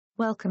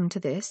Welcome to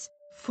this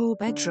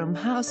 4-bedroom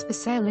house for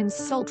sale in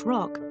Salt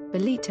Rock,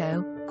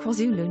 Ballito,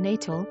 KwaZulu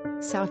Natal,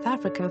 South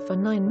Africa for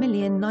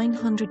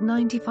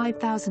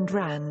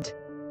R9,995,000.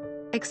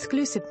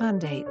 Exclusive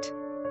mandate.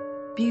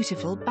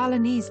 Beautiful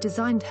Balinese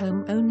designed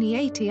home, only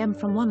 80m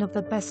from one of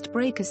the best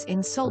breakers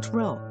in Salt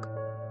Rock.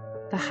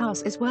 The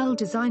house is well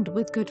designed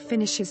with good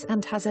finishes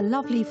and has a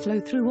lovely flow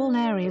through all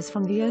areas,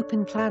 from the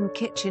open plan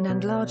kitchen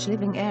and large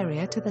living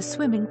area to the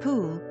swimming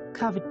pool,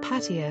 covered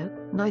patio,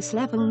 nice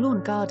level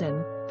lawn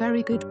garden,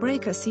 very good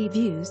breaker sea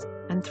views,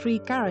 and 3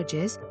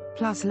 garages,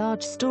 plus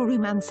large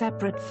storeroom and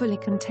separate fully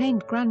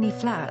contained granny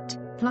flat,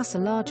 plus a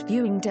large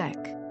viewing deck.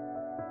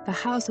 The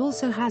house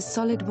also has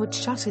solid wood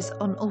shutters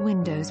on all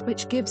windows,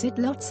 which gives it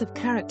lots of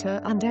character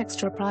and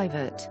extra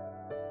private.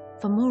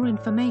 For more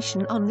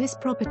information on this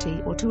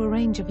property or to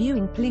arrange a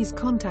viewing, please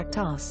contact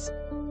us.